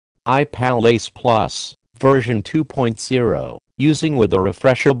iPal Ace Plus, version 2.0, using with a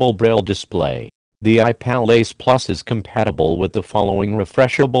refreshable Braille display. The iPal Ace Plus is compatible with the following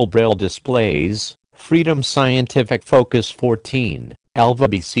refreshable Braille displays: Freedom Scientific Focus 14, Alva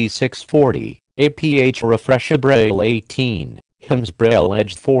BC640, APH Refreshabraille 18, HIMS Braille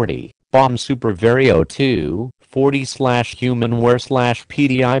Edge 40, BOM Super Vario 2,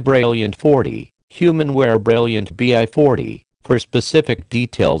 40/Humanware/PDI Brilliant 40, Humanware Brilliant BI 40. For specific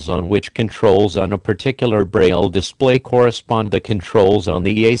details on which controls on a particular Braille display correspond to controls on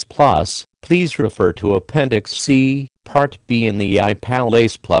the Ace Plus, please refer to Appendix C, Part B in the iPal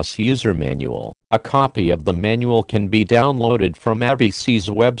Ace Plus user manual. A copy of the manual can be downloaded from ABC's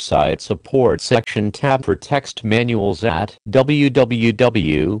website support section tab for text manuals at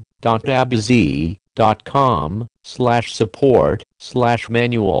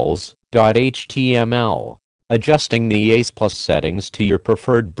www.abz.com/support/manuals.html. Adjusting the Ace Plus settings to your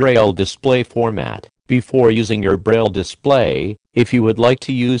preferred Braille display format. Before using your Braille display, if you would like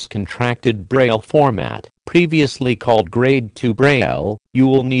to use contracted Braille format, previously called Grade 2 Braille, you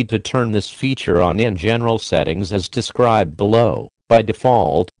will need to turn this feature on in General Settings as described below. By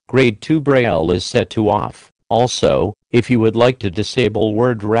default, Grade 2 Braille is set to off. Also, if you would like to disable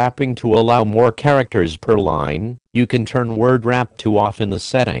word wrapping to allow more characters per line, you can turn word wrap to off in the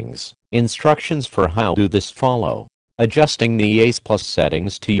settings. Instructions for how to do this follow. Adjusting the Ace Plus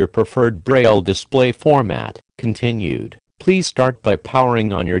settings to your preferred Braille display format. Continued. Please start by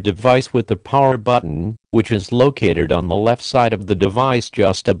powering on your device with the power button, which is located on the left side of the device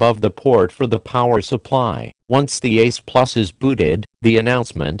just above the port for the power supply. Once the Ace Plus is booted, the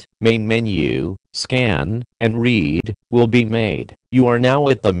announcement, Main Menu, Scan, and Read, will be made. You are now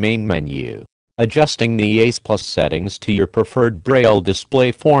at the main menu. Adjusting the Ace Plus settings to your preferred Braille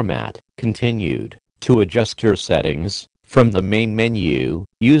display format. Continued. To adjust your settings, from the main menu,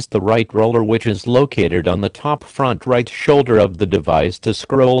 use the right roller which is located on the top front right shoulder of the device to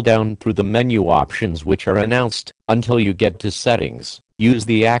scroll down through the menu options which are announced, until you get to Settings. Use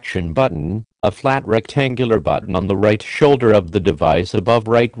the Action button, a flat rectangular button on the right shoulder of the device above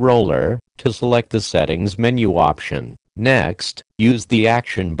right roller, to select the Settings menu option. Next, use the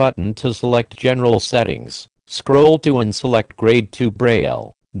Action button to select General Settings. Scroll to and select Grade 2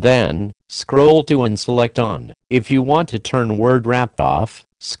 Braille. Then, scroll to and select On. If you want to turn word wrap off,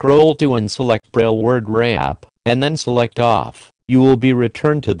 scroll to and select Braille word wrap, and then select Off. You will be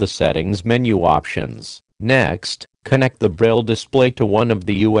returned to the Settings menu options. Next, connect the Braille display to one of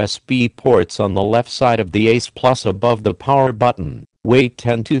the USB ports on the left side of the Ace Plus above the power button. Wait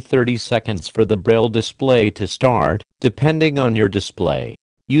 10 to 30 seconds for the Braille display to start, depending on your display.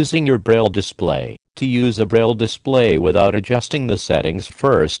 Using your Braille display. To use a Braille display without adjusting the settings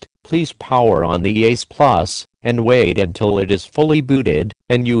first, please power on the Ace Plus, and wait until it is fully booted,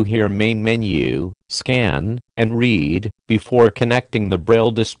 and you hear Main Menu, Scan, and Read, before connecting the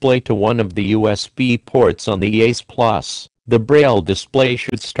Braille display to one of the USB ports on the Ace Plus. The Braille display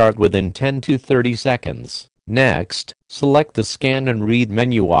should start within 10 to 30 seconds. Next, select the Scan and Read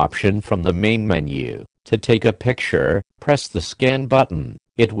menu option from the main menu. To take a picture, press the Scan button.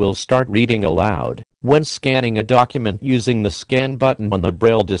 It will start reading aloud. When scanning a document using the Scan button on the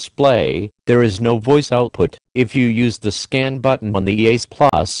Braille display, there is no voice output. If you use the Scan button on the Ace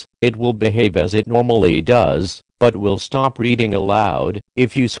Plus, it will behave as it normally does, but will stop reading aloud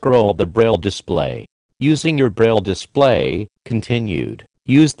if you scroll the Braille display. Using your Braille display, continued.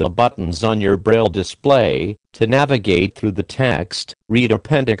 Use the buttons on your Braille display to navigate through the text. Read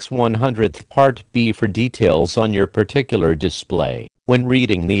Appendix 100th Part B for details on your particular display. When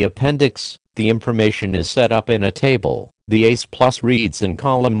reading the appendix, the information is set up in a table. The Ace Plus reads in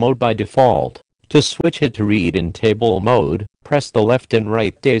column mode by default. To switch it to read in table mode, press the left and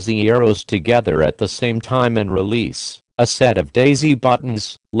right daisy arrows together at the same time and release. A set of daisy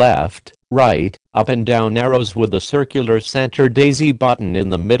buttons, left, right, up and down arrows with a circular center daisy button in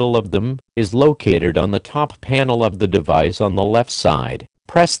the middle of them, is located on the top panel of the device on the left side.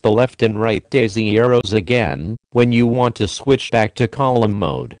 Press the left and right daisy arrows again when you want to switch back to column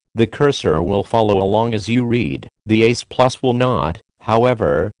mode. The cursor will follow along as you read. The Ace Plus will not,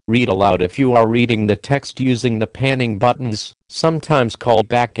 however, read aloud if you are reading the text using the panning buttons, sometimes called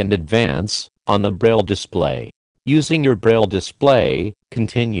back and advance, on the Braille display. Using your Braille display,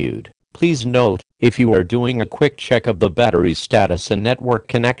 continued. Please note, if you are doing a quick check of the battery status and network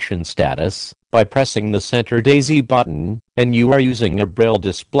connection status, by pressing the center daisy button, and you are using a Braille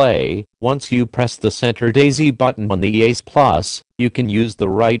display, once you press the center daisy button on the Ace Plus, you can use the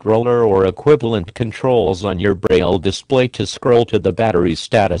right roller or equivalent controls on your Braille display to scroll to the battery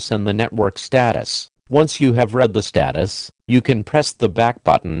status and the network status. Once you have read the status, You can press the back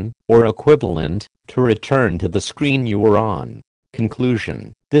button, or equivalent, to return to the screen you were on.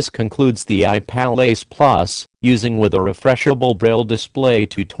 Conclusion. This concludes the iPal Ace Plus, using with a refreshable Braille display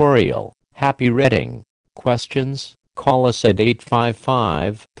tutorial. Happy reading! Questions? Call us at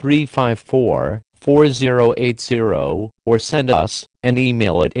 855-354-4080 or send us an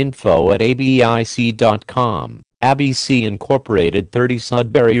email at info@abic.com. ABC Incorporated, 30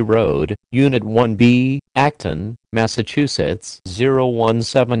 Sudbury Road, Unit 1B, Acton, Massachusetts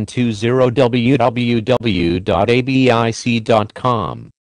 01720 www.abic.com.